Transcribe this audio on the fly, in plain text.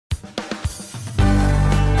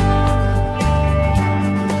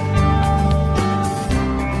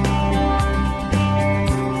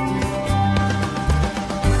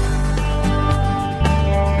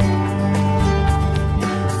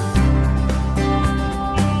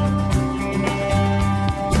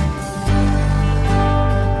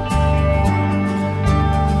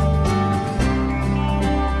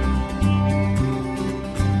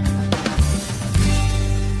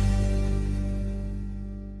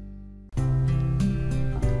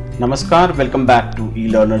Namaskar, welcome back to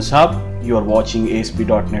eLearners Hub. You are watching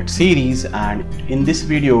ASP.NET series, and in this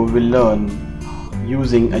video we will learn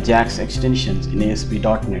using AJAX extensions in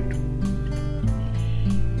ASP.NET.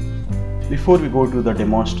 Before we go to the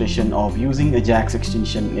demonstration of using AJAX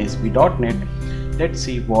extension in ASP.NET, let's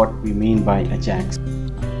see what we mean by AJAX.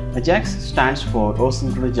 AJAX stands for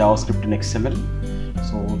Asynchronous JavaScript in XML.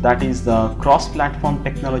 So that is the cross-platform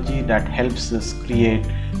technology that helps us create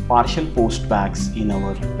partial postbacks in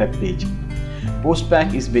our web page.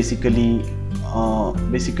 Postback is basically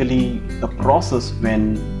a process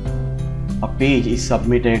when a page is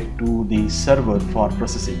submitted to the server for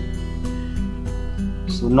processing.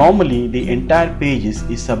 So normally the entire page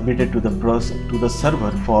is submitted to the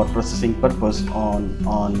server for processing purpose on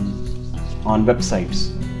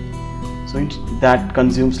websites. So that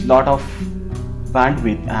consumes lot of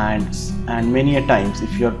bandwidth, and many a times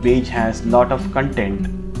if your page has lot of content,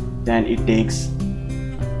 then it takes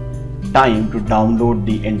time to download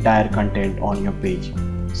the entire content on your page.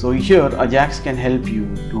 So here AJAX can help you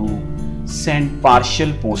to send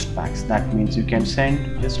partial postbacks. That means you can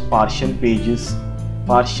send just partial page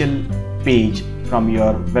from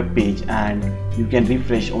your web page, and you can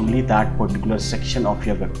refresh only that particular section of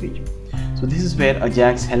your web page. So this is where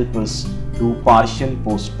AJAX helps us do partial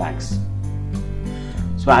postbacks.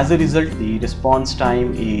 So as a result, the response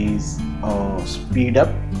time is speed up.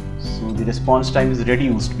 So the response time is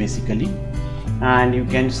reduced basically, and you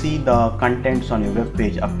can see the contents on your web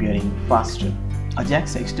page appearing faster.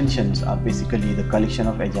 AJAX extensions are basically the collection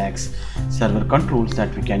of AJAX server controls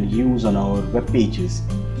that we can use on our web pages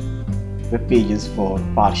for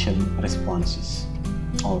partial responses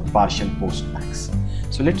or partial postbacks.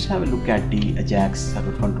 So let's have a look at the AJAX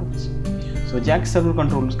server controls. So AJAX server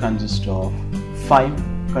controls consist of 5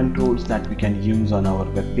 controls that we can use on our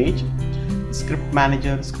web page: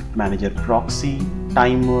 ScriptManager, ScriptManager proxy,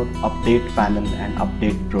 timer, UpdatePanel, and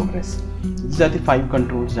update progress. These are the 5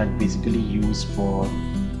 controls that basically used for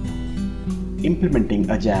implementing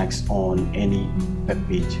AJAX on any web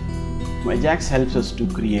page. AJAX helps us to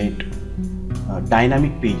create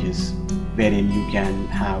dynamic pages wherein you can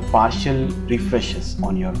have partial refreshes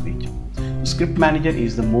on your page. ScriptManager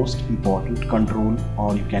is the most important control,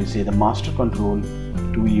 or you can say the master control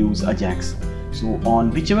to use AJAX. So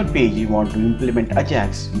on whichever page you want to implement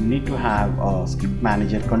AJAX, you need to have a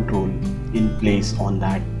ScriptManager control in place on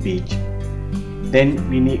that page. Then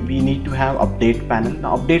we need to have UpdatePanel.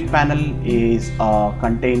 Now UpdatePanel is a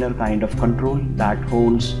container kind of control that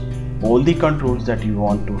holds all the controls that you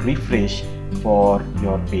want to refresh for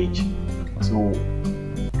your page. So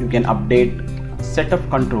you can update set of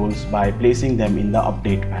controls by placing them in the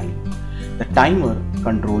update panel. The timer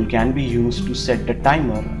control can be used to set the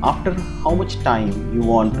timer after how much time you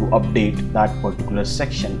want to update that particular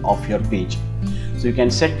section of your page. So you can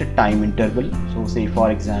set the time interval. So say for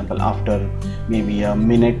example after maybe a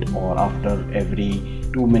minute or after every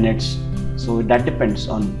 2 minutes. So that depends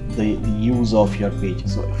on the use of your page.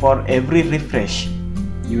 So for every refresh,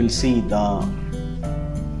 you will see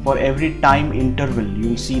for every time interval, you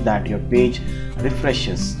will see that your page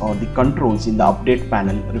refreshes, or the controls in the update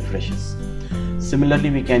panel refreshes. Similarly,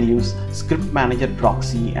 we can use ScriptManager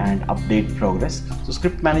proxy and update progress. So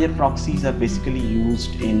ScriptManager proxies are basically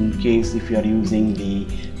used in case if you are using the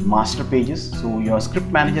master pages. So your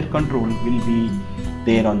ScriptManager control will be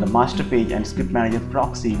there on the master page, and ScriptManager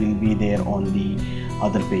proxy will be there on the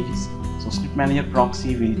other pages. So ScriptManager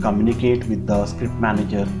proxy will communicate with the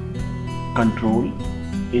ScriptManager control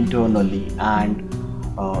internally, and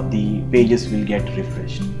the pages will get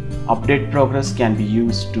refreshed. Update progress can be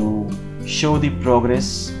used to show the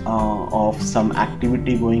progress of some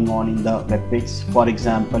activity going on in the web page. For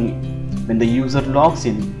example, when the user logs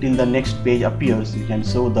in till the next page appears, you can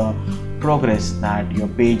show the progress that your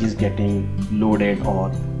page is getting loaded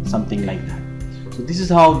or something like that. So this is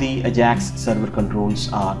how the AJAX server controls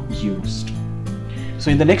are used. So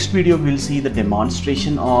in the next video, we'll see the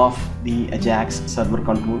demonstration of the AJAX server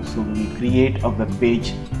controls. So we will create a web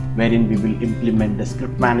page wherein we will implement the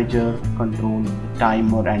ScriptManager control, the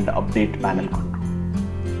timer, and the update panel control.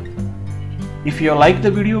 If you like the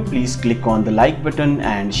video, please click on the like button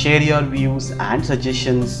and share your views and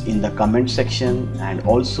suggestions in the comment section, and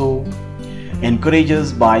also encourage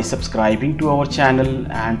us by subscribing to our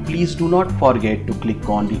channel, and please do not forget to click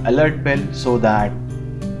on the alert bell so that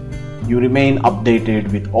you remain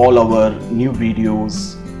updated with all our new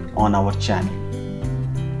videos on our channel.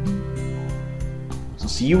 So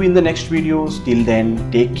see you in the next videos. Till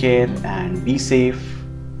then, take care and be safe.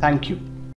 Thank you.